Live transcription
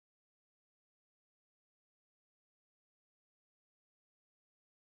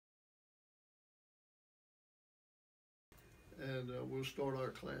and we'll start our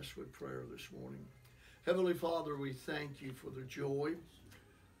class with prayer this morning. Heavenly Father, we thank you for the joy,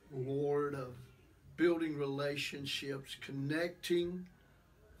 Lord, of building relationships, connecting,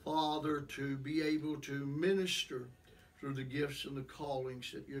 Father, to be able to minister through the gifts and the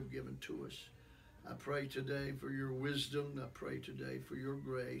callings that you've given to us. I pray today for your wisdom. I pray today for your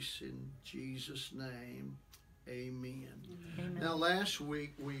grace. In Jesus' name, amen. Amen. Now, last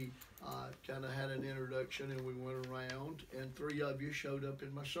week we kind of had an introduction and we went around, and 3 of you showed up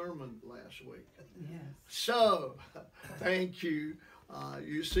in my sermon last week. Yes. So, thank you.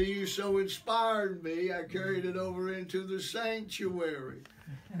 You see, you so inspired me, I carried it over into the sanctuary.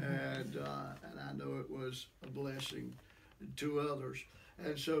 And I know it was a blessing to others.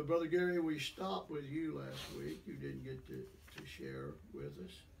 And so, Brother Gary, we stopped with you last week. You didn't get to share with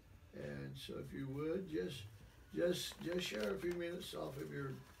us. And so if you would, just share a few minutes off of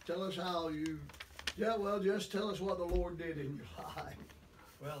your, tell us how you, just tell us what the Lord did in your life.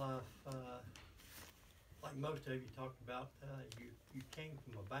 Well, like most of you talked about, you came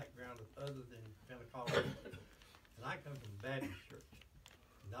from a background other than Pentecostal. And I come from a Baptist church.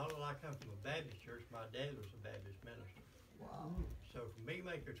 Not only I come from a Baptist church, my dad was a Baptist minister. Wow. So for me to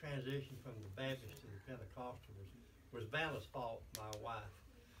make a transition from the Baptist to the Pentecostal was Vala's fault, my wife.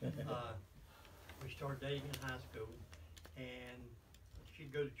 We started dating in high school, and she'd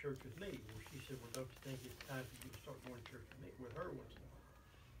go to church with me. And she said, well, don't you think it's time for you to start going to church with her once in a while?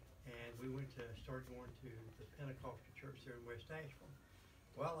 And we started going to the Pentecostal church there in West Asheville.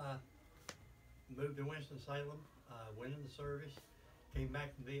 Well, I moved to Winston-Salem, went in the service, came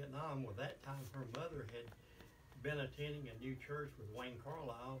back from Vietnam. Well, that time her mother had been attending a new church with Wayne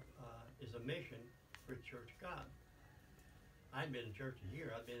Carlisle as a mission for the Church of God. I'd been in church a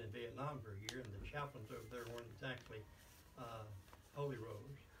year. I'd been in Vietnam for a year, and the chaplains over there weren't exactly holy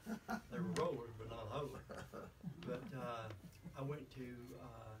rollers. They were rollers, but not holy. But I went to,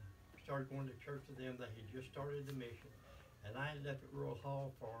 started going to church with them. They had just started the mission, and I ended up at Rural Hall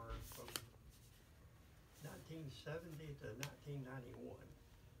from 1970 to 1991.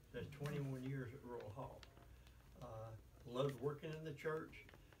 That's 21 years at Rural Hall. Loved working in the church.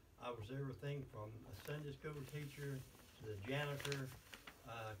 I was everything from a Sunday school teacher to the janitor,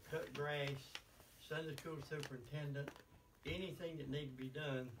 cut grass, Sunday school superintendent, anything that needed to be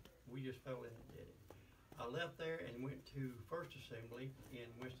done, we just fell in and did it. I left there and went to First Assembly in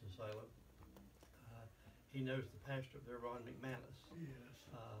Winston-Salem. He knows the pastor up there, Ron McManus. Yes.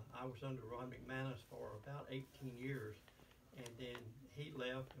 I was under Ron McManus for about 18 years, and then he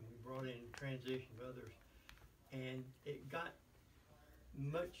left and we brought in transition of others. And it got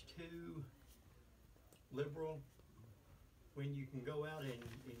much too liberal when you can go out in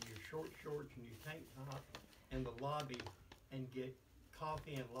your short shorts and your tank top in the lobby and get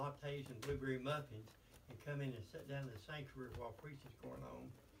coffee and lattes and blueberry muffins and come in and sit down in the sanctuary while preaching's going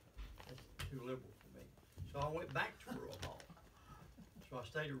on. That's too liberal for me. So I went back to Rural Hall. So I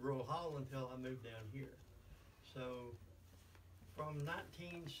stayed at Rural Hall until I moved down here. So from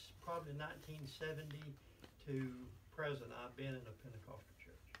probably 1970 to present, I've been in a Pentecostal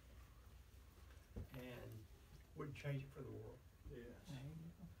church, and wouldn't change it for the world. Yes.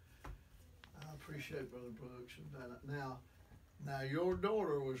 I appreciate Brother Brooks. Now your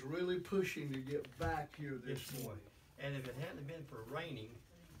daughter was really pushing to get back here this morning. And if it hadn't been for raining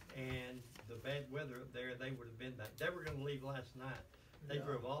and the bad weather up there, they would have been back. They were going to leave last night. They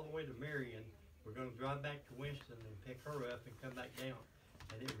drove all the way to Marion. We're going to drive back to Winston and pick her up and come back down.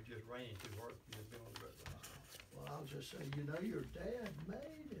 And it was just raining too hard for me to be on the road. Well, I'll just say, your dad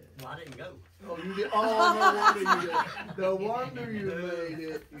made it. Well, I didn't go. Oh, you did? Oh, no wonder you didn't. No wonder you made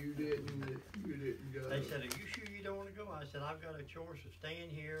it. You didn't go. They said, are you sure you don't want to go? I said, I've got a choice of staying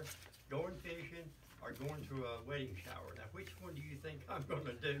here, going fishing, or going to a wedding shower. Now, which one do you think I'm going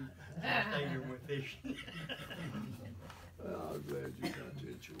to do? I'll stay here and went fishing. Well, I'm glad you got to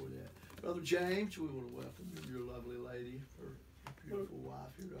enjoy that. Brother James, we want to welcome your lovely lady, her beautiful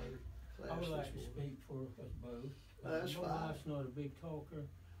wife, your other class. I would like to speak for us both. That's my fine. wife's not a big talker.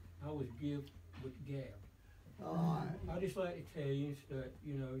 I was give with the gab. All right. I just like to tell you that,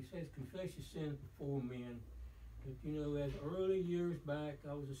 he says confess your sins before men. But, as early years back,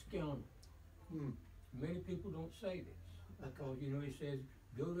 I was a scoundrel. Many people don't say this because, it says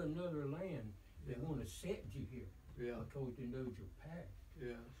go to another land. They want to set you here because they know your past.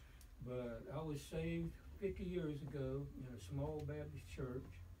 Yes. But I was saved 50 years ago in a small Baptist church,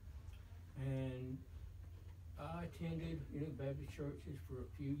 and I attended Baptist churches for a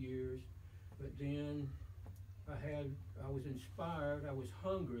few years, but then I was inspired, I was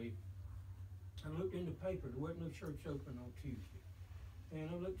hungry. I looked in the paper, there wasn't no church open on Tuesday. And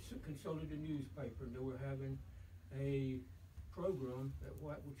I consulted the newspaper, and they were having a program at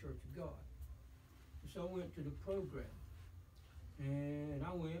Whitewood Church of God. So I went to the program, and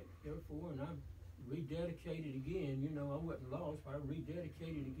I went, therefore, and I rededicated again. You know, I wasn't lost, but I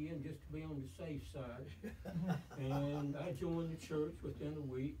rededicated again just to be on the safe side. And I joined the church within a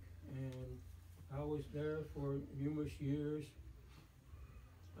week, and I was there for numerous years.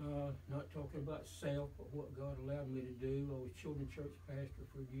 Not talking about self, but what God allowed me to do. I was children's church pastor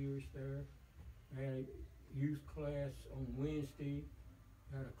for years there. I had a youth class on Wednesday.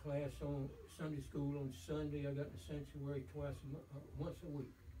 I had a class on Sunday school on Sunday. I got in the sanctuary once a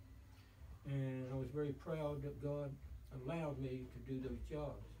week. And I was very proud that God allowed me to do those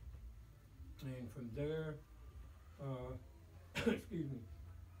jobs. And from there, excuse me,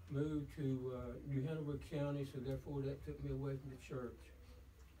 moved to New Hanover County, so therefore that took me away from the church.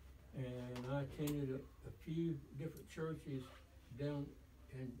 And I attended a few different churches down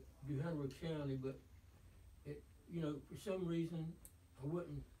in New Hanover County, but you know, for some reason, I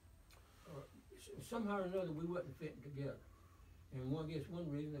wasn't, somehow or another, we wasn't fitting together. And I guess one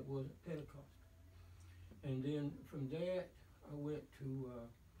reason it wasn't Pentecost. And then from that, I went to,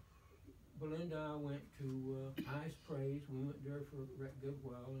 Belinda, I went to Highest Praise. We went there for a good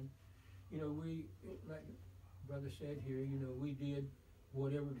while. And, you know, we, like Brother said here, you know, we did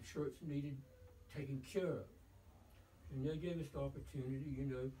whatever the church needed taken care of. And they gave us the opportunity, you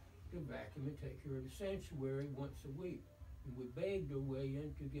know, to vacuum and take care of the sanctuary once a week. And we begged our way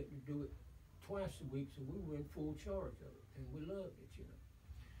into getting to do it twice a week, so we were in full charge of it, and we loved it, you know.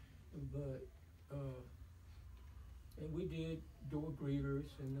 But, and we did door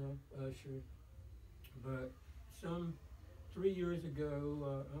greeters and usher. But some 3 years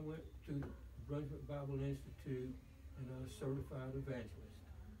ago, I went to Brunswick Bible Institute, and I was certified evangelist,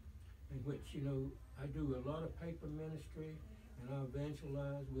 in which, you know, I do a lot of paper ministry, and I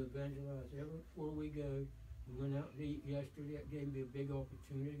evangelize. We evangelize everywhere we go. We went out to eat yesterday. That gave me a big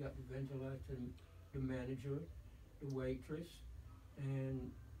opportunity. I got to evangelize to the manager, the waitress,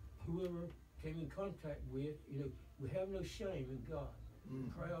 and whoever came in contact with. You know, we have no shame in God. We're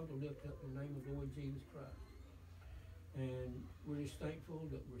proud to lift up the name of the Lord Jesus Christ. And we're just thankful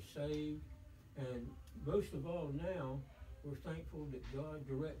that we're saved. And most of all now, we're thankful that God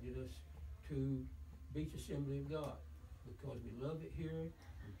directed us to Beach Assembly of God, because we love it here.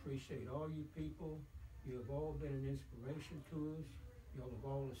 We appreciate all you people. You have all been an inspiration to us. You all have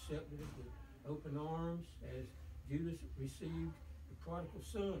all accepted us with open arms as Judas received the prodigal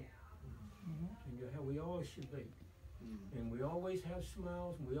son. And you know how we always should be. And we always have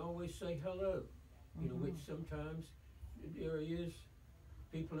smiles, and we always say hello. You know, which sometimes there is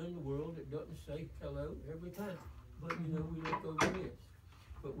people in the world that doesn't say hello every time. But you know, we look over this.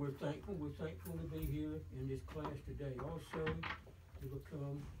 But we're thankful to be here in this class today. Also, to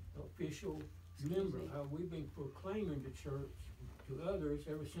become official member. We've been proclaiming the church to others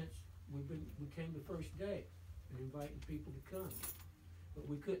ever since we came the first day, and inviting people to come. But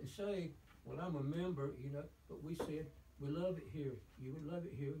we couldn't say, well, I'm a member, you know, but we said, we love it here. You would love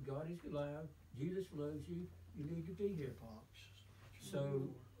it here. God is alive. Jesus loves you. You need to be here. So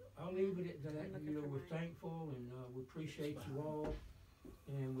I'll leave it at that. You know, we're thankful, and we appreciate you all,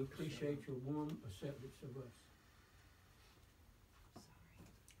 and we appreciate your warm acceptance of us.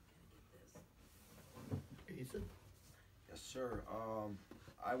 Ethan? Yes, sir.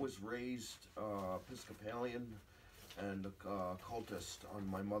 I was raised Episcopalian and occultist on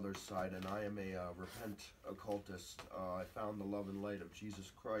my mother's side, and I am a repent occultist. I found the love and light of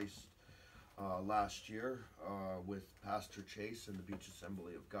Jesus Christ last year with Pastor Chase in the Beach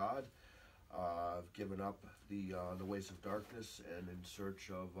Assembly of God. I've given up the ways of darkness and in search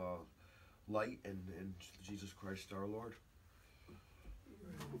of light and Jesus Christ our Lord.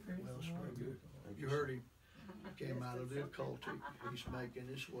 Well, very good. You heard him. Came out of the occultic. He's making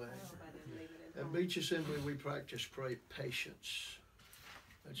his way. At Beach Assembly, we practice patience.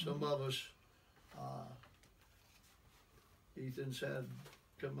 And some of us, Ethan's had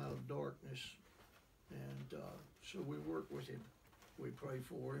come out of darkness, and so we work with him. We pray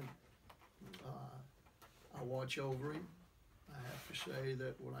for him. I watch over him. I have to say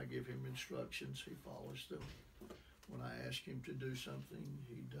that when I give him instructions, he follows them. When I ask him to do something,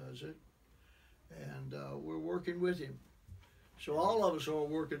 he does it. And we're working with him. So all of us are a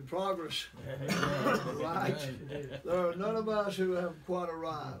work in progress, right? There are none of us who have quite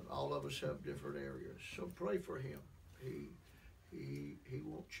arrived. All of us have different areas. So pray for him. He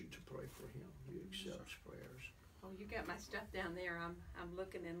wants you to pray for him. He accepts prayers. Oh, you got my stuff down there. I'm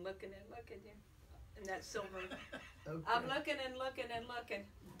looking and looking and looking. And that silver. Okay. I'm looking and looking and looking,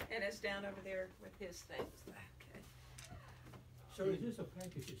 and it's down over there with his things. Okay. So is this a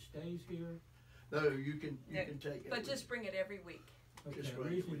package that stays here? No, you can No, take it. But with just you. bring it every week. Okay, Just the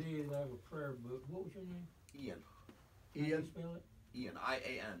right reason away. it is I have a prayer book. What was your name? Ian. How do you Ian, spell it? Ian.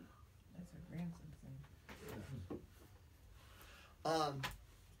 I-A-N. That's her grandson's name.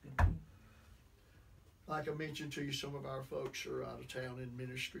 Good name. like I mentioned to you, some of our folks are out of town in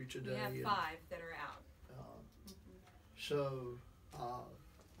ministry today. We have and, 5 that are out. So,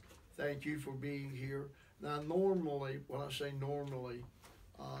 thank you for being here. Now, normally, when I say normally,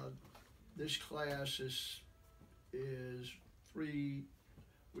 this class is 3.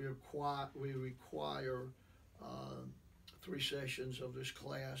 We require 3 sessions of this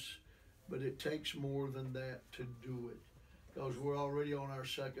class, but it takes more than that to do it, because we're already on our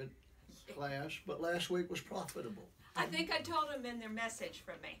 2nd class. But last week was profitable. I think I told them in their message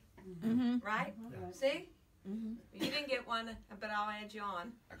from me, Mm-hmm. right? See? You didn't get one, but I'll add you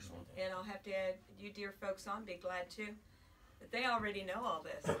on. Excellent. And I'll have to add you dear folks on, be glad to. But they already know all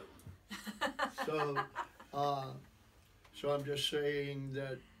this. So, so I'm just saying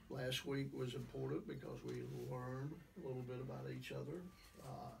that last week was important because we learned a little bit about each other,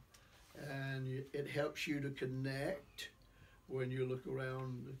 and it helps you to connect when you look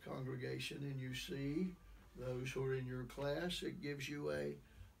around the congregation and you see those who are in your class. It gives you a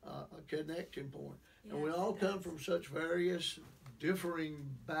connecting point. And we Yes, all it come does. from such various differing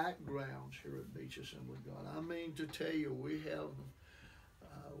backgrounds here at Beach Assembly of God. I mean to tell you, we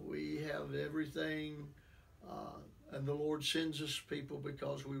have everything, and the Lord sends us people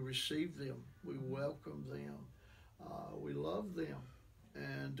because we receive them, we welcome them, we love them,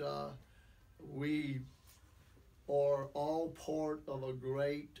 and we are all part of a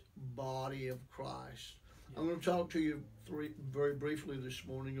great body of Christ. I'm going to talk to you very briefly this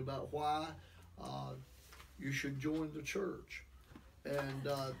morning about why you should join the church. And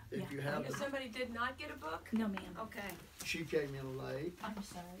if you have, If somebody did not get a book? No, ma'am. Okay. she came in late. I'm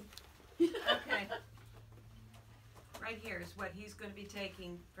sorry. Okay. Right here is what he's going to be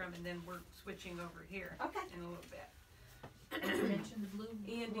taking from, and then we're switching over here Okay. in a little bit. You mentioned the blue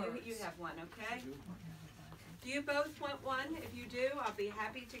Ian, words. you have one, okay? Do you both want one? If you do, I'll be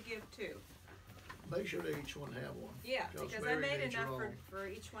happy to give 2. Make sure that each one have one. Yeah, Because because I Mary made needs her enough own. for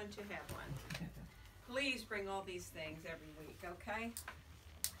each one to have one. Please bring all these things every week, okay?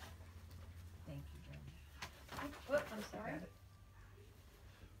 Thank you, Brenda. Whoop, I'm sorry.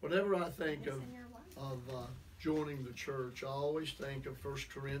 Whenever I think It's of in your what? joining the church, I always think of 1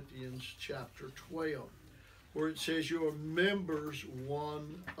 Corinthians chapter 12, where it says you are members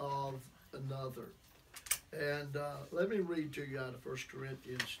one of another. And let me read to you out of 1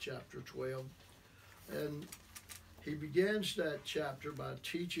 Corinthians chapter 12. And he begins that chapter by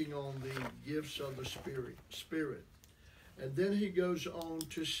teaching on the gifts of the Spirit. And then he goes on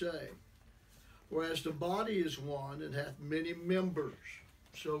to say, whereas the body is one and hath many members.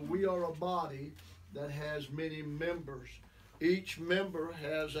 So we are a body that has many members. Each member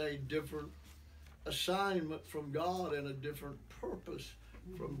has a different assignment from God and a different purpose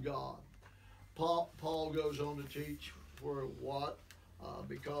from God. Paul goes on to teach for what?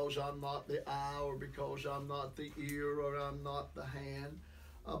 Because I'm not the eye, or because I'm not the ear, or I'm not the hand,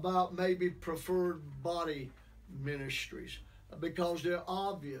 about maybe preferred body ministries, because they're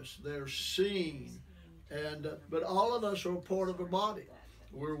obvious, they're seen, and but all of us are part of a body.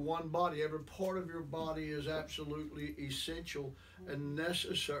 We're one body. Every part of your body is absolutely essential and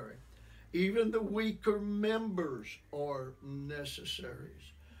necessary. Even the weaker members are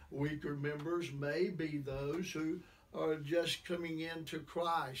necessaries. Weaker members may be those who are just coming into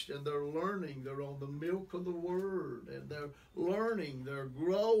Christ, and they're learning, they're on the milk of the Word, and they're learning, they're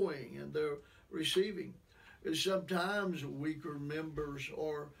growing, and they're receiving. And sometimes weaker members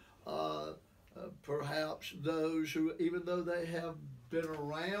are perhaps those who, even though they have been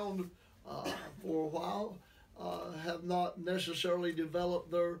around for a while, have not necessarily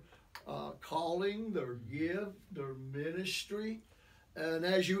developed their calling, their gift, their ministry. And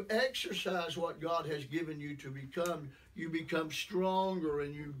as you exercise what God has given you to become, you become stronger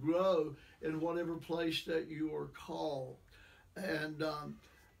and you grow in whatever place that you are called. And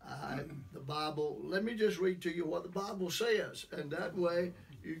the Bible, let me just read to you what the Bible says, and that way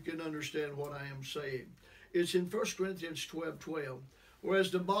you can understand what I am saying. It's in 1 Corinthians 12:12.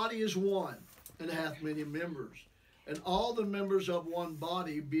 Whereas the body is one and hath many members, and all the members of one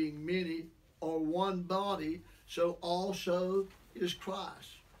body, being many, are one body, so also is Christ.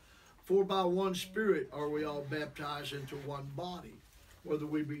 For by one Spirit are we all baptized into one body, whether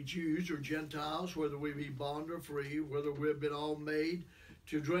we be Jews or Gentiles, whether we be bond or free, whether we have been all made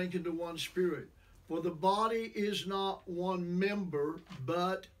to drink into one Spirit. For the body is not one member,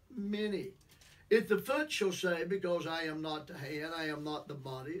 but many. If the foot shall say, because I am not the hand, I am not the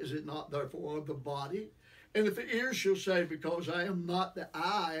body, is it not therefore of the body? And if the ear shall say, because I am not the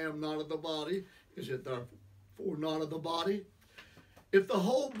eye, I am not of the body, is it therefore not of the body? If the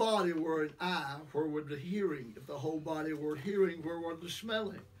whole body were an eye, where would the hearing? If the whole body were hearing, where were the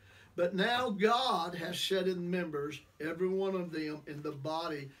smelling? But now God has set in members, every one of them in the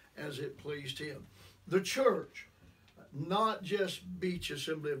body as it pleased him. The church, not just Beach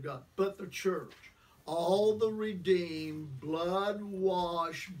Assembly of God, but the church. All the redeemed,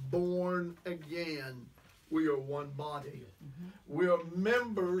 blood-washed, born again, we are one body. We are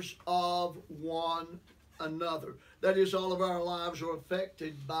members of one another. That is, all of our lives are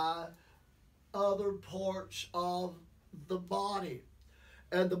affected by other parts of the body.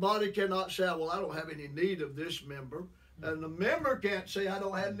 And the body cannot say, well, I don't have any need of this member. And the member can't say, I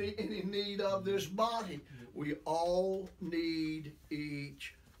don't have any need of this body. We all need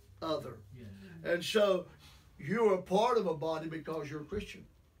each other. And so you are part of a body because you're a Christian.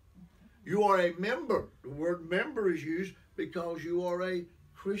 You are a member. The word member is used because you are a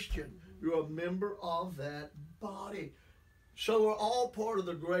Christian. You're a member of that body. So we're all part of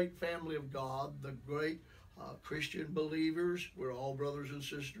the great family of God, the great Christian believers. We're all brothers and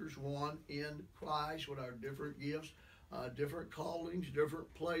sisters, one in Christ with our different gifts, different callings,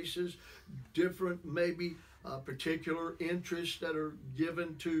 different places, different maybe particular interests that are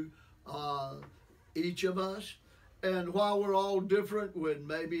given to each of us. And while we're all different with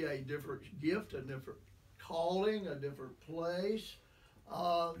maybe a different gift, a different calling, a different place,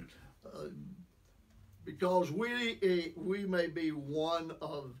 because we may be one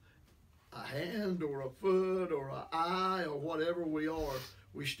of a hand or a foot or an eye or whatever we are,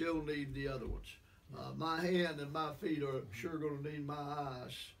 we still need the other ones. My hand and my feet are sure going to need my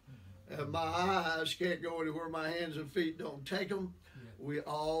eyes. And my eyes can't go anywhere my hands and feet don't take them. We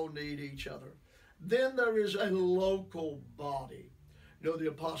all need each other. Then there is a local body. You know, the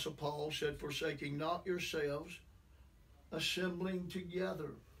Apostle Paul said, forsaking not yourselves, assembling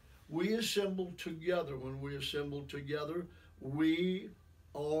together. We assemble together. When we assemble together, we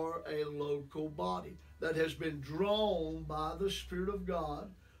are a local body that has been drawn by the Spirit of God,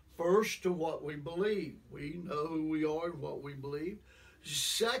 first to what we believe. We know who we are and what we believe.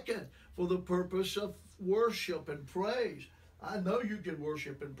 Second, for the purpose of worship and praise. I know you can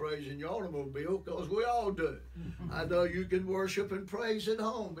worship and praise in your automobile because we all do. I know you can worship and praise at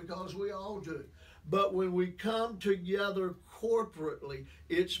home because we all do. But when we come together corporately,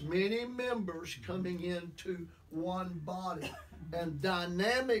 it's many members coming into one body. And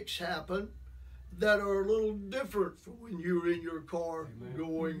dynamics happen that are a little different from when you're in your car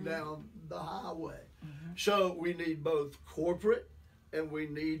going down the highway. So we need both corporate and we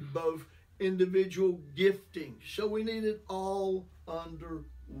need both individual gifting. So we need it all under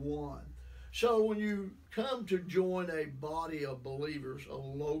one. So when you come to join a body of believers, a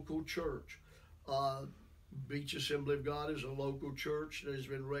local church, Beach Assembly of God is a local church that has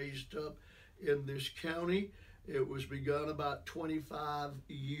been raised up in this county. It was begun about 25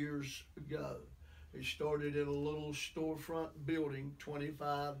 years ago. It started in a little storefront building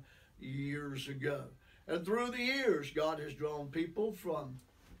 25 years ago. And through the years, God has drawn people from,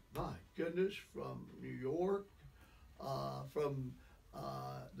 my goodness, from New York, from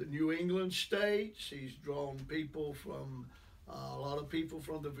the New England states. He's drawn people from, a lot of people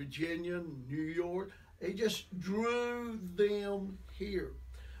from the Virginia, New York. He just drew them here.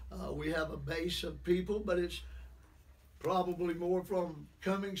 We have a base of people, but it's probably more from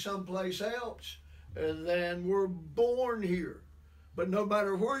coming someplace else than we're born here. But no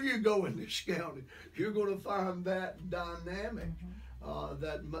matter where you go in this county, you're going to find that dynamic.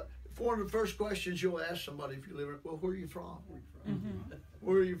 One of the first questions you'll ask somebody if you live in, well, where are you from?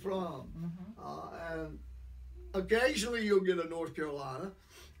 Where are you from? And occasionally you'll get a North Carolina,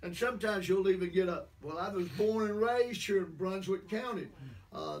 and sometimes you'll even get a, well, I was born and raised here in Brunswick County.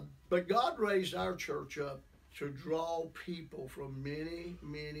 But God raised our church up to draw people from many,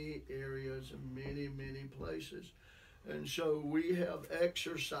 many areas and many, many places. And so we have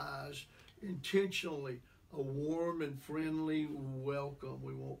exercised intentionally a warm and friendly welcome.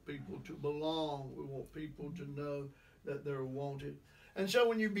 We want people to belong. We want people to know that they're wanted. And so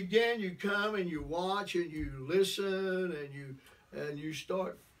when you begin, you come and you watch and you listen and you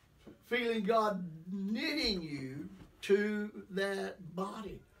start feeling God knitting you to that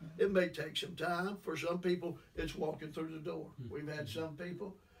body. It may take some time. For some people, it's walking through the door. We've had some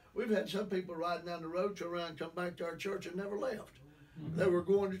people riding down the road, turn around, come back to our church and never left. They were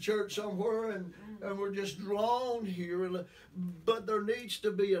going to church somewhere and were just drawn here. But there needs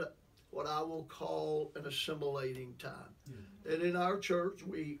to be what I will call an assimilating time. And in our church,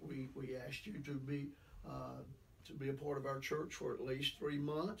 we asked you to be a part of our church for at least 3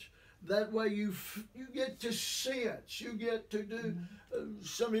 months. That way you get to sense, you get to do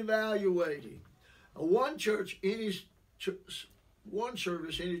some evaluating. One service, any church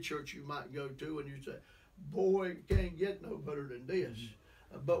you might go to, and you say, boy, it can't get no better than this.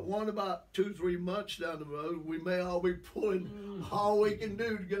 But one about 2-3 months down the road, we may all be pulling all we can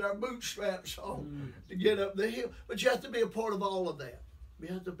do to get our bootstraps on to get up the hill. But you have to be a part of all of that. You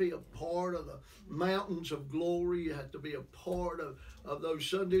have to be a part of the mountains of glory. You have to be a part of those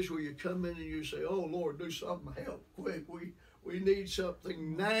Sundays where you come in and you say, oh, Lord, do something, help quick. We need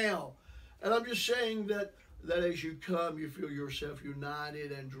something now. And I'm just saying that as you come, you feel yourself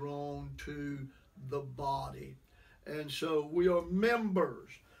united and drawn to the body. And so we are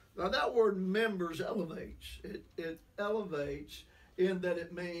members. Now that word members elevates. It elevates in that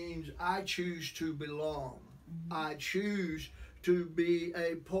it means I choose to belong. I choose to be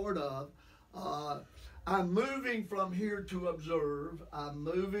a part of. I'm moving from here to observe. I'm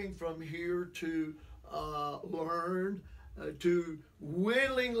moving from here to learn, to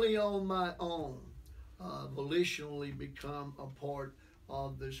willingly on my own, volitionally become a part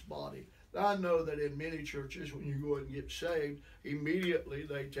of this body. I know that in many churches, when you go and get saved, immediately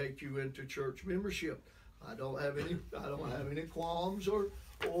they take you into church membership. I don't have any qualms or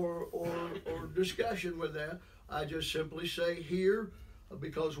discussion with that. I just simply say here,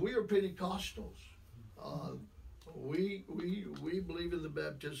 because we are Pentecostals, we believe in the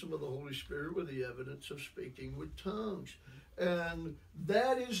baptism of the Holy Spirit with the evidence of speaking with tongues. And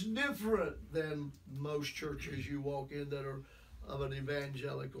that is different than most churches you walk in that are of an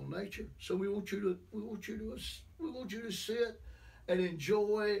evangelical nature. So we want you to sit and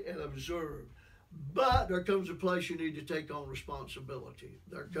enjoy and observe. But there comes a place you need to take on responsibility.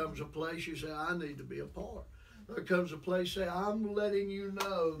 There comes a place you say, I need to be a part. There comes a place say, I'm letting you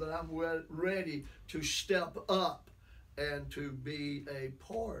know that I'm ready to step up and to be a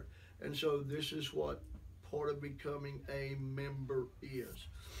part. And so this is what part of becoming a member is.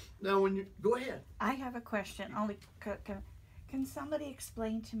 Now, when you go ahead. I have a question. Can somebody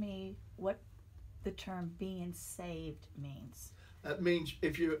explain to me what the term being saved means? That means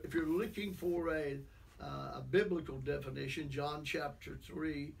if you're looking for a biblical definition, John chapter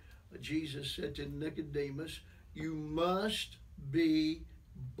 3, Jesus said to Nicodemus, you must be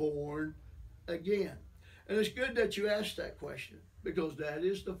born again. And it's good that you asked that question, because that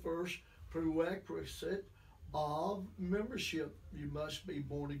is the first prerequisite of membership. You must be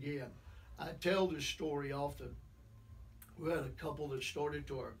born again. I tell this story often. We had a couple that started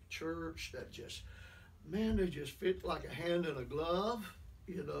to our church that just, man, they just fit like a hand in a glove.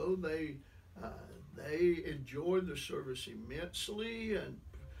 You know, they enjoyed the service immensely and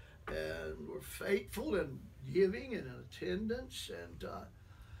were faithful in giving and in attendance,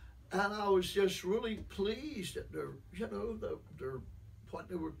 and I was just really pleased at their what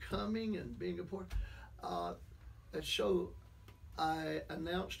they were coming and being a part. And so I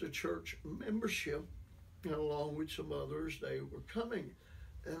announced a church membership. And along with some others, they were coming.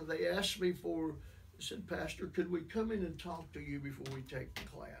 And they asked me said, Pastor, could we come in and talk to you before we take the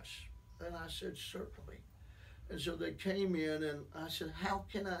class? And I said, certainly. And so they came in, and I said, how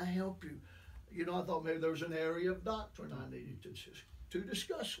can I help you? You know, I thought maybe there was an area of doctrine I needed to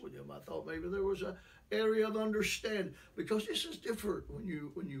discuss with them. I thought maybe there was an area of understanding, because this is different when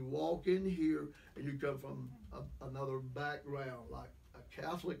you walk in here and you come from another background, like a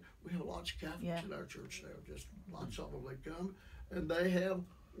Catholic. We have lots of Catholics in our church now, just lots of them. They come and they have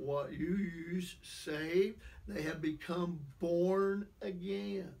what you use, saved. They have become born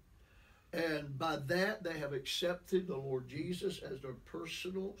again. And by that, they have accepted the Lord Jesus as their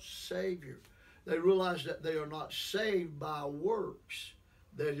personal Savior. They realize that they are not saved by works.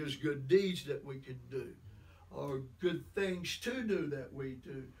 They're just good deeds that we can do, or good things to do that we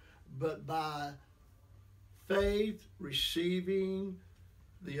do. But by faith, receiving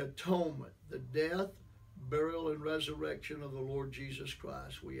the atonement, the death, burial, and resurrection of the Lord Jesus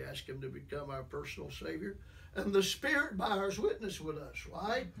Christ, we ask Him to become our personal Savior. And the Spirit bears witness with us,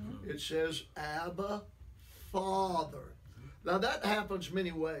 right? It says, Abba, Father. Now that happens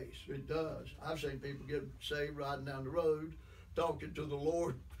many ways. It does. I've seen people get saved riding down the road, talking to the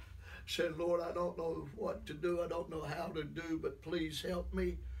Lord, saying, Lord, I don't know what to do. I don't know how to do, but please help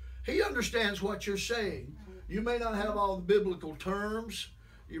me. He understands what you're saying. You may not have all the biblical terms.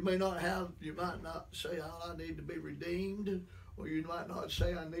 You might not say, oh, I need to be redeemed, or you might not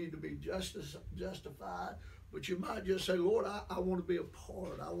say, I need to be justified. But you might just say, Lord, I want to be a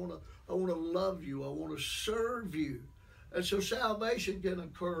part. I want to love you. I want to serve you. And so salvation can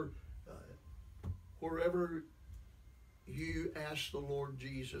occur wherever you ask the Lord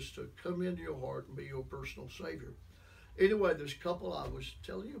Jesus to come into your heart and be your personal Savior. Anyway, this couple I was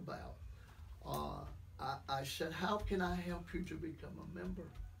telling you about, I said, how can I help you to become a member?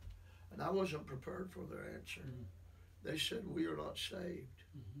 And I wasn't prepared for their answer. They said, we are not saved.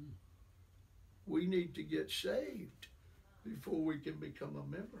 We need to get saved before we can become a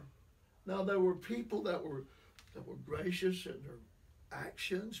member. Now, there were people that were gracious in their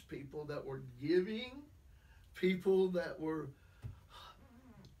actions, people that were giving, people that were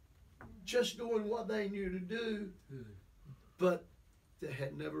just doing what they knew to do, but they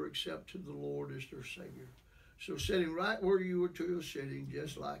had never accepted the Lord as their Savior. So sitting right where you were two are sitting,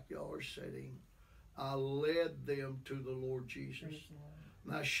 just like y'all are sitting, I led them to the Lord Jesus.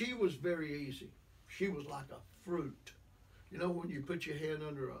 Now, she was very easy. She was like a fruit. You know, when you put your hand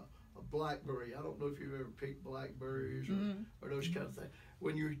under a blackberry, I don't know if you've ever picked blackberries or those kind of things.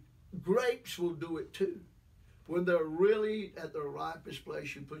 When your grapes will do it too. When they're really at their ripest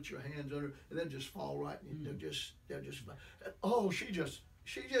place, you put your hands under, and they'll just fall right in. They'll just. Oh, she just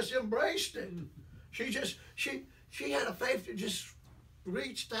embraced it. She had a faith that just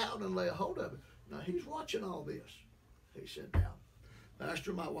reached out and lay a hold of it. Now he's watching all this. He said, "Now,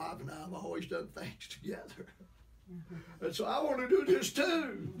 Pastor, my wife and I have always done things together, and so I want to do this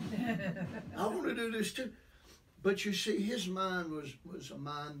too. I want to do this too." But you see, his mind was a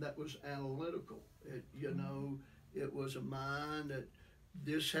mind that was analytical. It was a mind that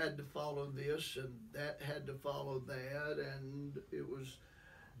this had to follow this and that had to follow that,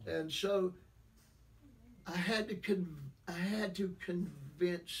 and so I had to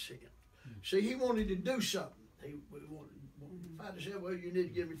convince him. See, he wanted to do something. If I'd have said, "Well, you need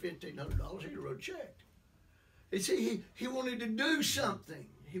to give me $1,500," he'd have wrote a check. You see, he wanted to do something.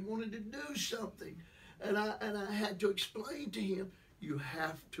 He wanted to do something. And I had to explain to him, you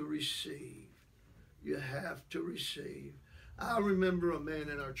have to receive. You have to receive. I remember a man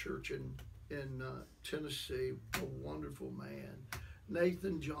in our church in Tennessee, a wonderful man,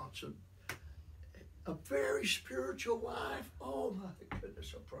 Nathan Johnson, a very spiritual wife. Oh my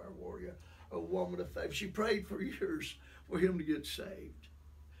goodness, a prayer warrior, a woman of faith. She prayed for years for him to get saved.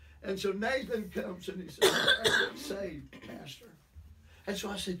 And so Nathan comes and he says, "I got saved, Pastor." And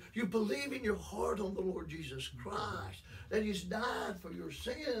so I said, "You believe in your heart on the Lord Jesus Christ, that he's died for your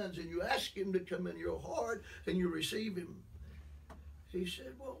sins, and you ask him to come in your heart and you receive him." He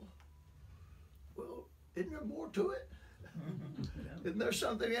said, well, isn't there more to it? Isn't there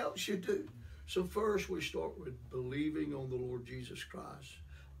something else you do? So first we start with believing on the Lord Jesus Christ,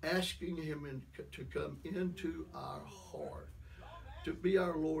 asking him to come into our heart, to be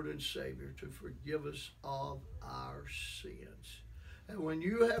our Lord and Savior, to forgive us of our sins. And when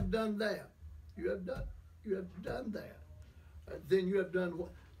you have done that, then you have done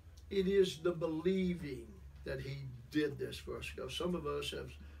what? It is the believing that he did this for us. Because some of us,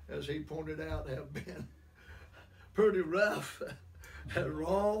 as he pointed out, have been pretty rough and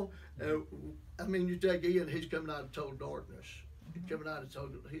wrong. I mean, you take Ian, he's coming out of total darkness.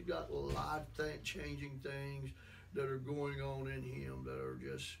 He's got life-changing things that are going on in him that are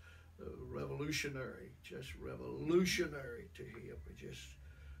just revolutionary to him.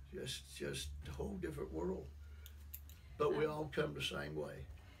 Just a whole different world. But we all come the same way.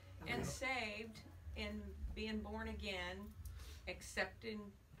 And saved, and being born again,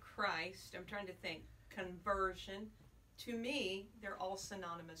 accepting Christ. I'm trying to think. Conversion. To me, they're all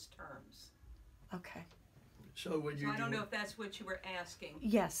synonymous terms. Okay. So I don't know if that's what you were asking.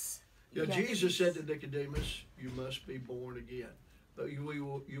 Yes. Yeah, Yes. Jesus said to Nicodemus, "You must be born again." But you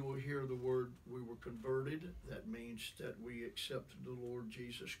will hear the word, we were converted. That means that we accepted the Lord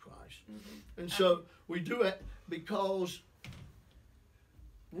Jesus Christ. And so we do it because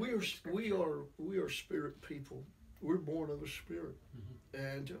we are spirit people. We're born of a spirit,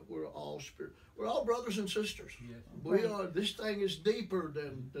 and we're all spirit. We're all brothers and sisters. Yes. We are. This thing is deeper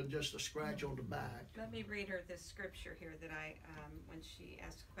than just a scratch on the back. Let me read her this scripture here that I, when she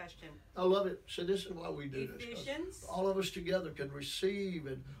asked a question. I love it. So this is why we do this. 'Cause Ephesians. all of us together can receive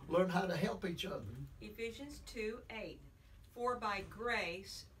and learn how to help each other. Ephesians 2:8. For by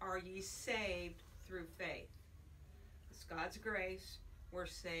grace are ye saved through faith. It's God's grace. We're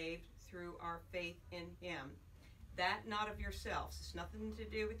saved through our faith in him. That not of yourselves. It's nothing to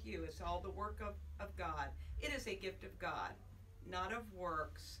do with you. It's all the work of God. It is a gift of God, not of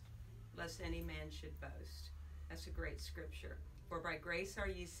works, lest any man should boast. That's a great scripture. For by grace are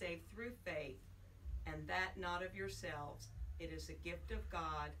ye saved through faith, and that not of yourselves. It is a gift of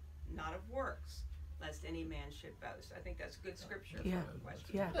God, not of works, lest any man should boast. I think that's good scripture Yeah. for the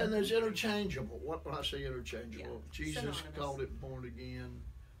question. Yeah. And there's interchangeable. What when I say interchangeable? Yeah. Jesus Synonymous. called it born again.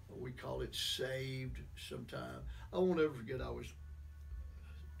 We call it saved sometime. I won't ever forget, I was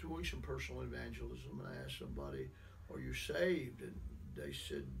doing some personal evangelism and I asked somebody, are you saved? And they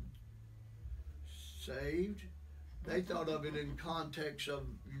said, saved? They thought of it in context of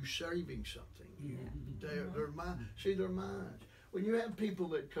you saving something. Their mind, see, their minds. When you have people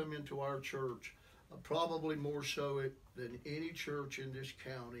that come into our church, probably more so than any church in this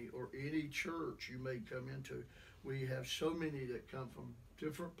county or any church you may come into, we have so many that come from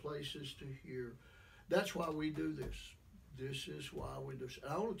different places to here. That's why we do this. This is why we do this.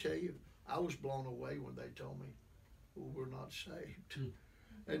 And I want to tell you, I was blown away when they told me, well, we're not saved.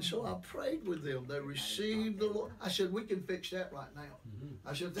 And so I prayed with them. They received the Lord. I said, we can fix that right now.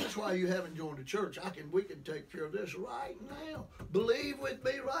 I said, that's why you haven't joined the church. We can take care of this right now. Believe with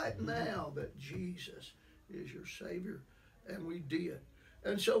me right now that Jesus is your Savior. And we did.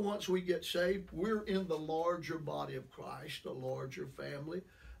 And so once we get saved, we're in the larger body of Christ, a larger family.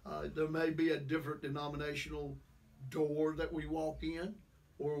 There may be a different denominational door that we walk in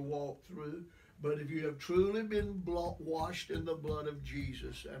or walk through. But if you have truly been washed in the blood of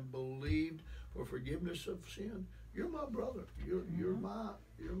Jesus and believed for forgiveness of sin, you're my brother. You're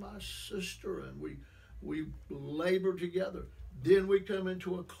my sister, and we labor together. Then we come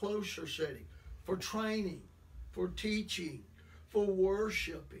into a closer setting for training, for teaching, for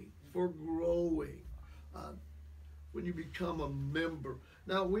worshiping, for growing. When you become a member.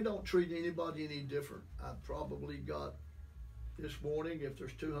 Now, we don't treat anybody any different. I've probably got this morning, if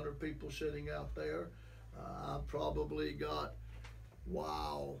there's 200 people sitting out there, I've probably got,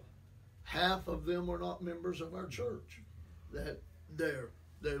 half of them are not members of our church.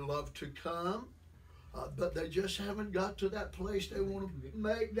 They love to come, but they just haven't got to that place. They want to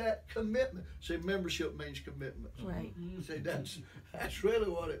make that commitment. See, membership means commitment. Right. See, that's really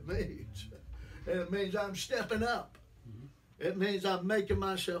what it means. And it means I'm stepping up. It means I'm making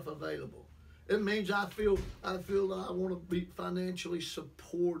myself available. It means I feel that I want to be financially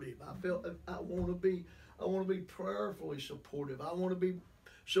supportive. I want to be prayerfully supportive. I want to be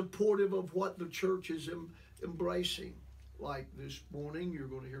supportive of what the church is embracing. Like this morning, you're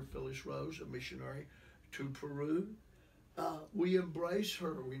going to hear Phyllis Rose, a missionary to Peru. We embrace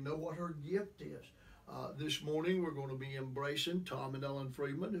her. We know what her gift is. This morning, we're going to be embracing Tom and Ellen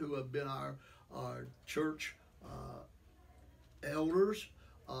Freeman, who have been our church elders.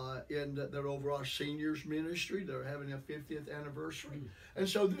 They're over our seniors ministry. They're having a 50th anniversary. And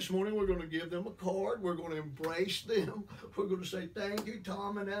so this morning we're going to give them a card. We're going to embrace them. We're going to say, thank you,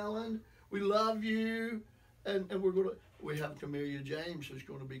 Tom and Ellen. We love you. And we have Camelia James, who's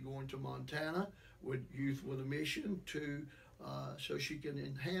going to be going to Montana with Youth with a Mission so she can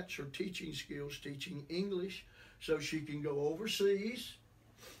enhance her teaching skills, teaching English, so she can go overseas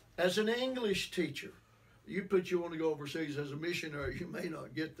as an English teacher. You want to go overseas as a missionary, you may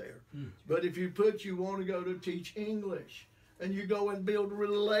not get there. But if you want to go to teach English, and you go and build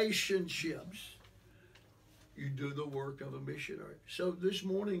relationships, you do the work of a missionary. So this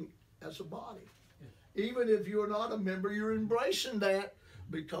morning, as a body, even if you're not a member, you're embracing that,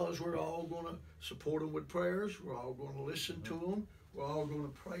 because we're all going to support them with prayers. We're all going to listen to them. We're all going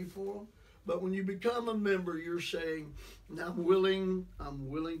to pray for them. But when you become a member, you're saying, I'm willing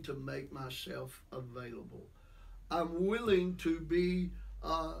to make myself available. I'm willing to be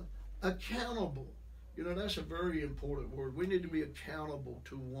accountable. You know, that's a very important word. We need to be accountable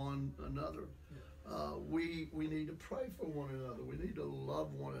to one another. We need to pray for one another. We need to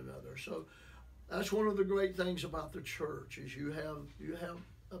love one another. So that's one of the great things about the church, is you have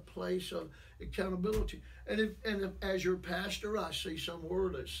a place of accountability. And if as your pastor, I see somewhere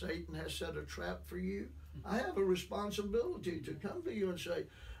that Satan has set a trap for you, I have a responsibility to come to you and say,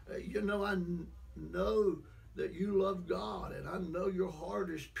 I know that you love God, and I know your heart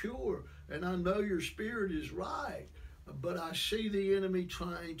is pure, and I know your spirit is right, but I see the enemy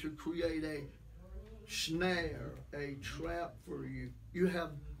trying to create a snare, a trap for you. You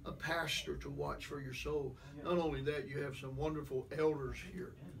have a pastor to watch for your soul. Not only that, you have some wonderful elders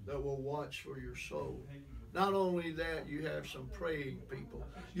here that will watch for your soul. Not only that, you have some praying people.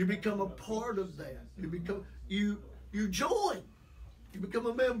 You become a part of that. You join. You become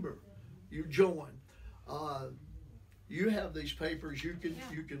a member. You join. You have these papers. You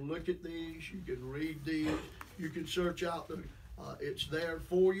can look at these. You can read these. You can search out it's there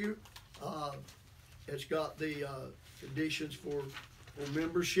for you. It's got the conditions for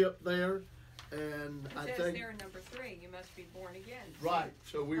membership there, and It I says think there in number 3, you must be born again. right.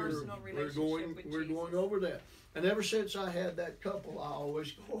 So we're relationship going with going Jesus. over that, and ever since I had that couple, I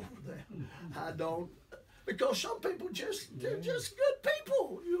always go over that. I don't, because some people they're just good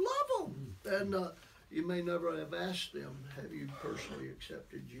people. You love them, and you may never have asked them, have you personally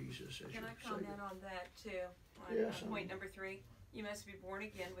accepted Jesus as Can your I comment Savior? on that too? On Yes, point number 3, you must be born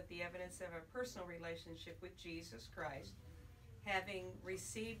again with the evidence of a personal relationship with Jesus Christ, having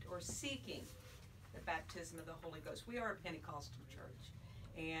received or seeking the baptism of the Holy Ghost. We are a Pentecostal church,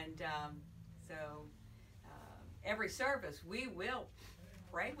 and so every service we will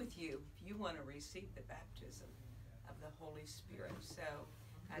pray with you if you want to receive the baptism of the Holy Spirit. So,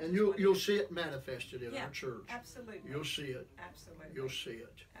 I And just wanted you'll to- see it manifested in Yeah, our church. absolutely, You'll see it. absolutely, You'll see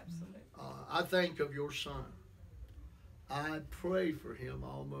it. absolutely. I think of your son. I pray for him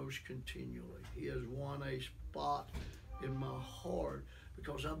almost continually. He has won a spot in my heart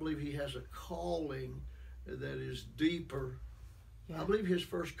because I believe he has a calling that is deeper. Yeah. I believe his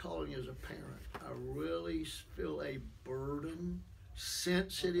first calling as a parent. I really feel a burden,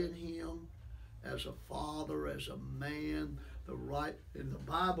 sense it in him as a father, as a man. And the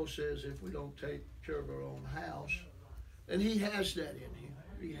Bible says if we don't take care of our own house, and he has that in him.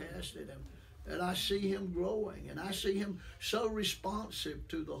 He has it in him. And I see him growing, and I see him so responsive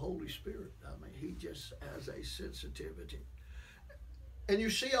to the Holy Spirit. I mean, he just has a sensitivity. And you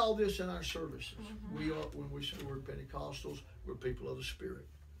see all this in our services. We are, when we say we're Pentecostals, we're people of the Spirit.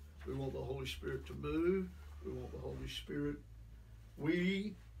 We want the Holy Spirit to move. We want the Holy Spirit.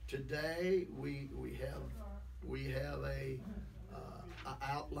 Today we have a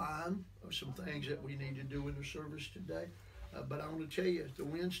outline of some things that we need to do in the service today. But I want to tell you, if the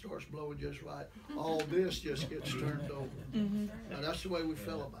wind starts blowing just right, all this just gets turned over. Now that's the way we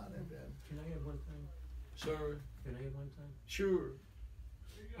feel about it, man. Can I add one thing? Sir, Can I add one thing? sure.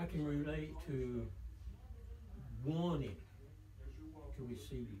 I can relate to wanting to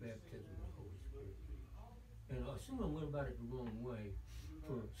receive the baptism of the Holy Spirit. And someone went about it the wrong way.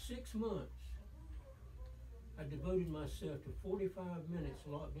 For 6 months, I devoted myself to 45 minutes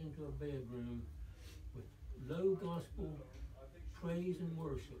locked into a bedroom with low gospel praise and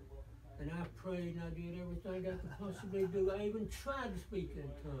worship. And I prayed and I did everything I could possibly do. I even tried to speak in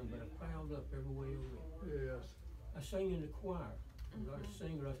tongues, but I fouled up every way I went. Yes. I sang in the choir. I'm not a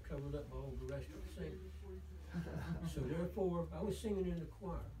singer, I was covered up by all the rest of the singers. So therefore, I was singing in the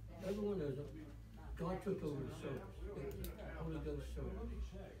choir. Everyone knows it. God took over the service. It was a Holy Ghost service.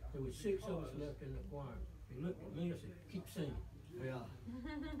 There were 6 of us left in the choir. They looked at me and said, keep singing. Yeah.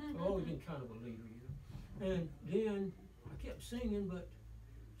 I've always been kind of a leader, you know. And then I kept singing, but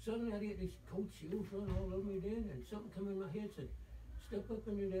suddenly I get these cold chills running all over me then, and something come in my head and said, step up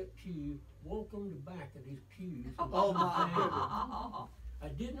into that pew, walk on the back of these pews. and Oh, my stand goodness. up." I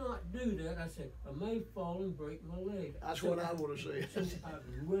did not do that. I said, I may fall and break my leg. That's So what I would have so said. I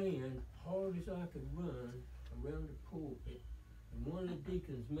ran hard as I could run around the pulpit, and one of the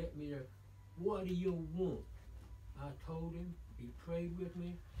deacons met me there. What do you want? I told him, he prayed with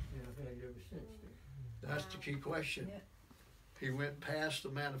me, and I've had it ever since then. That's the key question. Yeah. He went past the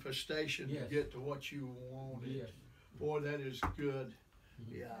manifestation Yes. to get to what you wanted. Yes. Boy, that is good.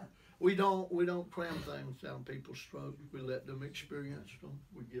 Mhm. Yeah. We don't cram things down people's throat. We let them experience them.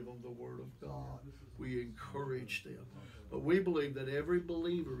 We give them the Word of God. We encourage them. But we believe that every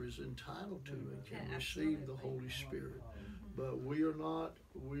believer is entitled to and can Yeah, receive the Holy Spirit. But we are not.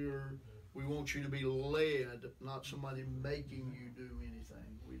 We want you to be led, not somebody making you do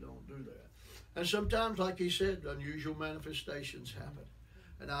anything. We don't do that. And sometimes, like he said, unusual manifestations happen.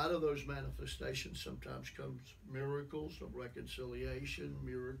 And out of those manifestations sometimes comes miracles of reconciliation,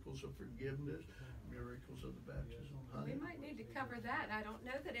 miracles of forgiveness, miracles of the baptism. We Honey, might need to cover that. I don't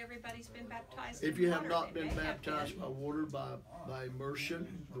know that everybody's been baptized if in you have water. not They been may have baptized been. by water, by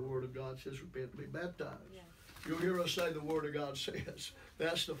immersion, the Word of God says, repent and be baptized. Yeah. You'll hear us say the Word of God says.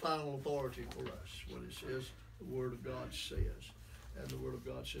 That's the final authority for us. What it says, the Word of God says. And the Word of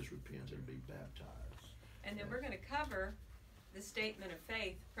God says, repent and be baptized. And then we're going to cover the statement of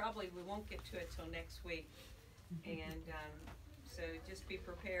faith. Probably we won't get to it till next week. And so just be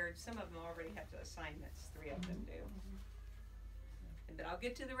prepared. Some of them already have the assignments. 3 of them do. But I'll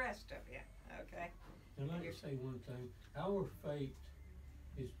get to the rest of you. Okay? And let me say one thing, our faith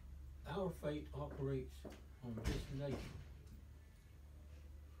operates on this nation.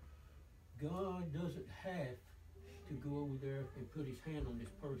 God doesn't have to go over there and put his hand on this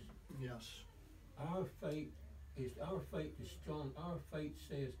person. Yes. Our faith is strong. Our faith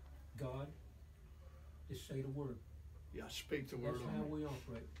says, God, just say the word. Yeah, speak the Word That's on how it. we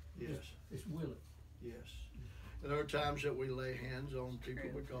operate. Yes. Just will it. Yes. And there are times that we lay hands on people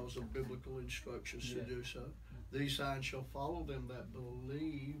True. because of biblical instructions to Yeah. do so. These signs shall follow them that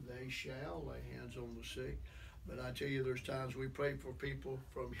believe. They shall lay hands on the sick. But I tell you, there's times we pray for people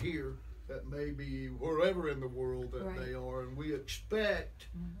from here that may be wherever in the world that Right. they are, and we expect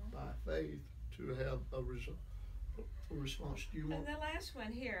by faith to have a response. Do you And want? the last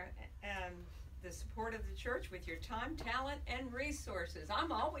one here, the support of the church with your time, talent, and resources.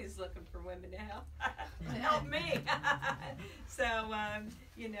 I'm always looking for women to help help me. So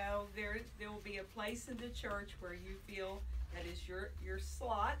you know, there will be a place in the church where you feel that is your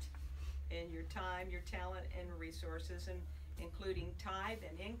slot, and your time, your talent, and resources, and including tithe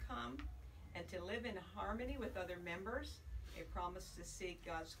and income, and to live in harmony with other members. A promise to seek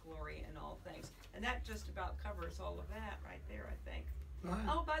God's glory in all things. And that just about covers all of that right there, I think. Right.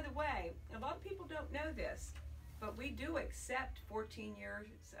 Oh, by the way, a lot of people don't know this, but we do accept 14 years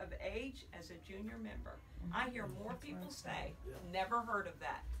of age as a junior member. I hear more people say, never heard of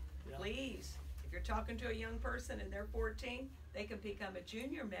that. Yeah. Please, if you're talking to a young person and they're 14, they can become a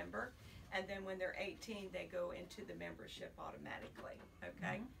junior member, and then when they're 18, they go into the membership automatically,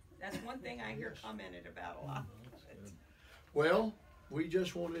 okay? That's one thing I hear commented about a lot. Well, we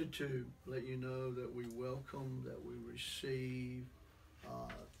just wanted to let you know that we welcome, that we receive.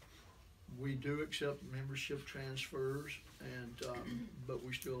 We do accept membership transfers, and but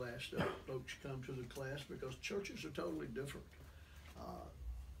we still ask that folks come to the class because churches are totally different.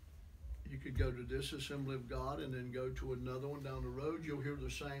 You could go to this Assembly of God and then go to another one down the road. You'll hear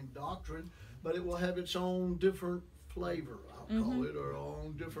the same doctrine, but it will have its own different flavor, I'll call it, or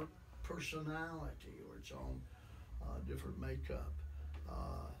own different personality, or its own different makeup.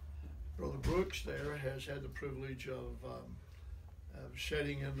 Brother Brooks there has had the privilege of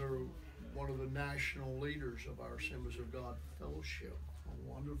sitting under one of the national leaders of our Assemblies of God Fellowship. A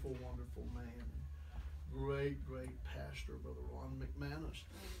wonderful, wonderful man. Great, great pastor, Brother Ron McManus.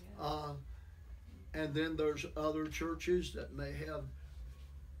 And then there's other churches that may have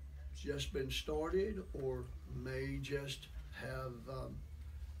just been started or may just have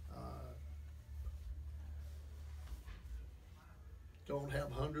don't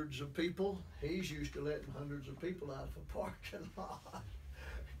have hundreds of people. He's used to letting hundreds of people out of a parking lot.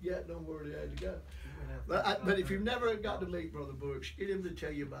 Getting them where they had to go. But if you've never got to meet Brother Brooks, get him to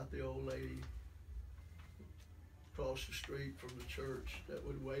tell you about the old lady across the street from the church that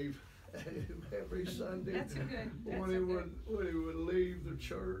would wave at him every Sunday That's a good. when he would leave the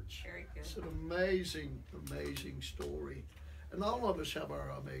church. Very good. It's an amazing, amazing story. And all of us have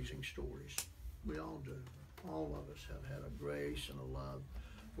our amazing stories. We all do. All of us have had a grace and a love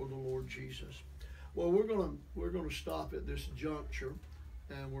for the Lord Jesus. Well, we're gonna stop at this juncture,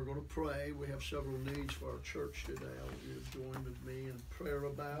 and we're gonna pray. We have several needs for our church today. I want you to join with me in prayer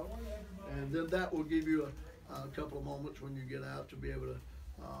about, and then that will give you a couple of moments when you get out to be able to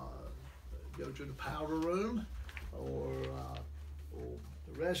go to the powder room or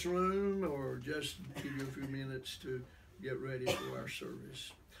the restroom, or just give you a few minutes to get ready for our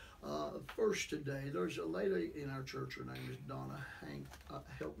service. First today, there's a lady in our church. Her name is Donna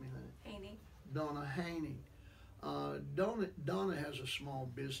help me, honey. Haney. Donna Haney. Donna has a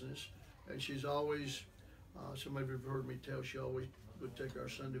small business, and she's always, some of you have heard me tell, she always would take our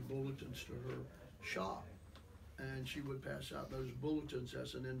Sunday bulletins to her shop, and she would pass out those bulletins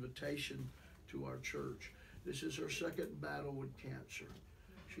as an invitation to our church. This is her second battle with cancer.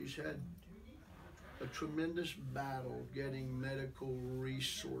 She's had a tremendous battle getting medical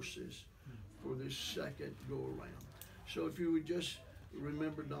resources for this second go around. So if you would just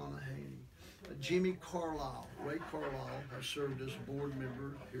remember Donna Haney. Jimmy Carlisle, Ray Carlisle, has served as a board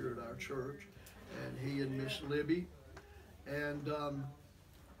member here at our church, and he and Miss Libby, and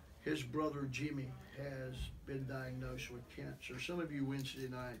his brother Jimmy has been diagnosed with cancer. Some of you Wednesday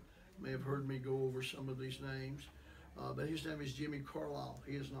night may have heard me go over some of these names, but his name is Jimmy Carlisle.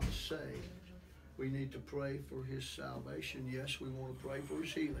 He is not saved. We need to pray for his salvation. Yes, we want to pray for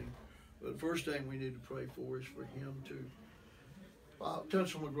his healing. But the first thing we need to pray for is for him to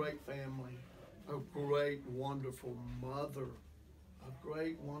touch from a great family, a great, wonderful mother, a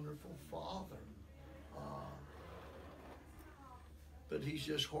great, wonderful father. But he's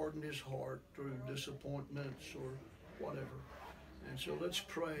just hardened his heart through disappointments or whatever. And so let's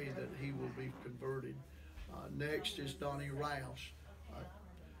pray that he will be converted. Next is Donnie Rouse.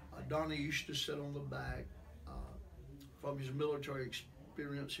 Donnie used to sit on the back. From his military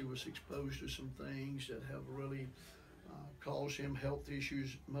experience, he was exposed to some things that have really caused him health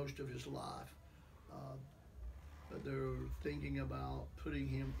issues most of his life. But they're thinking about putting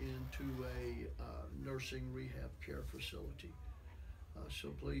him into a nursing rehab care facility. So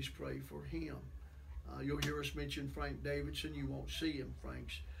please pray for him. You'll hear us mention Frank Davidson. You won't see him.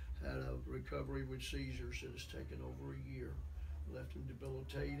 Frank's had a recovery with seizures that has taken over a year. Left him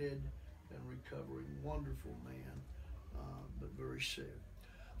debilitated and recovering. Wonderful man, but very sick.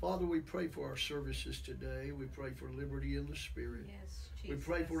 Father, we pray for our services today. We pray for liberty in the Spirit. Yes, We Jesus.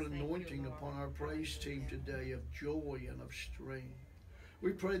 pray for an Thank you, anointing Lord. upon our praise team Hallelujah. today of joy and of strength.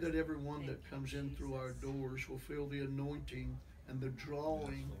 We pray that everyone that comes in through our doors will feel the anointing and the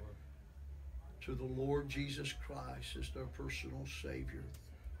drawing to the Lord Jesus Christ as their personal Savior.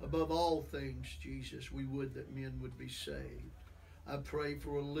 Above all things, Jesus, we would that men would be saved. I pray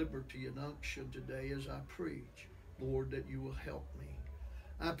for a liberty and unction today as I preach. Lord, that you will help me.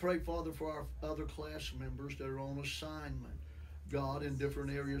 I pray, Father, for our other class members that are on assignment, God, in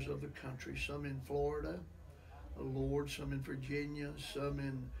different areas of the country, some in Florida, Lord, some in Virginia, some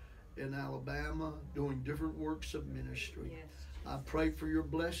in Alabama, doing different works of ministry. Yes. I pray for your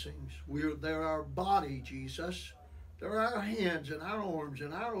blessings. They're our body, Jesus. They're our hands and our arms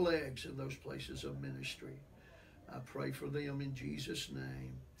and our legs in those places of ministry. I pray for them in Jesus'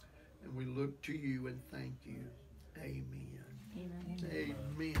 name. And we look to you and thank you. Amen. Amen.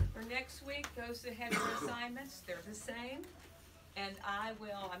 Amen. For next week, those that have your assignments, they're the same. And I'm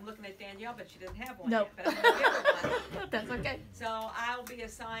looking at Danielle, but she doesn't have one Nope. yet, but I'm gonna give her one. That's okay. So I'll be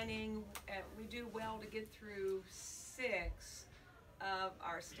assigning, we do well to get through 6 of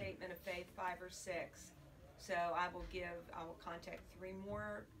our statement of faith, 5 or 6. So I will contact 3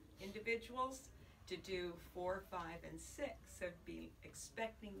 more individuals to do 4, 5, and 6. So be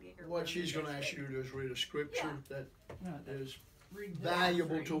expecting to hear. What from she's me going to next ask you week. to do is read a scripture that No, is read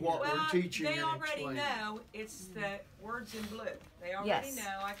valuable that. to what Well, we're teaching they and already explaining. know it's the words in blue. They already Yes.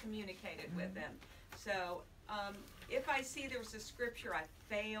 know. I communicated with them. So if I see there was a scripture I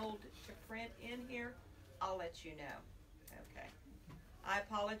failed to print in here, I'll let you know. Okay. I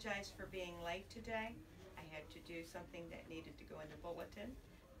apologize for being late today. I had to do something that needed to go in the bulletin,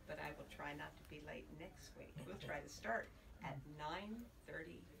 but I will try not to be late next week. We'll try to start at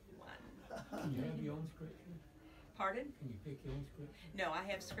 9:31. Can you have your own scripture? Pardon? Can you pick your own scripture? No, I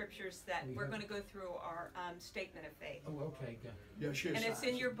have scriptures that We we're have- going to go through our statement of faith. Oh, okay, got it. Yeah, she And it's assigns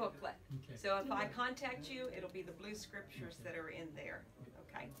in it. your booklet. Okay. So if I contact you, it'll be the blue scriptures that are in there.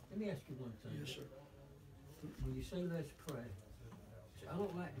 Okay? Let me ask you one thing. Yes, sir. When you say let's pray, see, I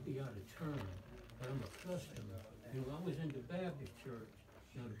don't like to be out of turn, but I'm accustomed. You know, I was in the Baptist church.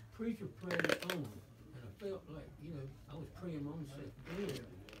 Now the preacher prayed on, and I felt like, you know, I was praying my own self dead.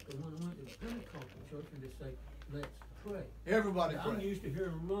 But when I went to the Pentecostal church, and they say, let's pray. Everybody I'm pray. used to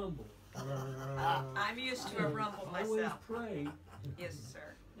hearing rumble. I'm used to a rumble I always myself. pray. Yes, sir.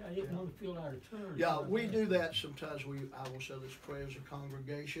 I didn't want to feel out of turn. Yeah, so I we prayed. do that sometimes. I will say this prayer as a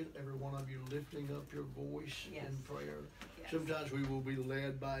congregation, every one of you lifting up your voice Yes. in prayer. Yes. Sometimes we will be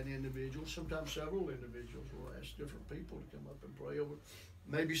led by an individual. Sometimes several individuals will ask different people to come up and pray over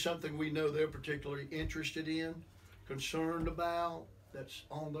maybe something we know they're particularly interested in, concerned about, that's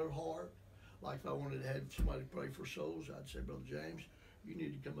on their heart. Like if I wanted to have somebody pray for souls, I'd say, Brother James, you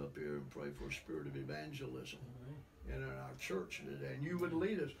need to come up here and pray for a spirit of evangelism All right. in our church today. And you would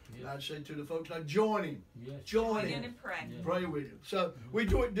lead us. And Yes. I'd say to the folks, now join him. Yes. Join Join in him. and pray. Yeah. Pray with him. So we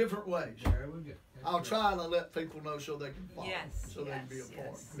do it different ways. There we go. That's I'll great. try to let people know so they can follow. Yes, So they can be yes, a part,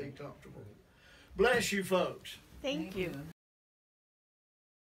 yes. be comfortable. Bless you folks. Thank you.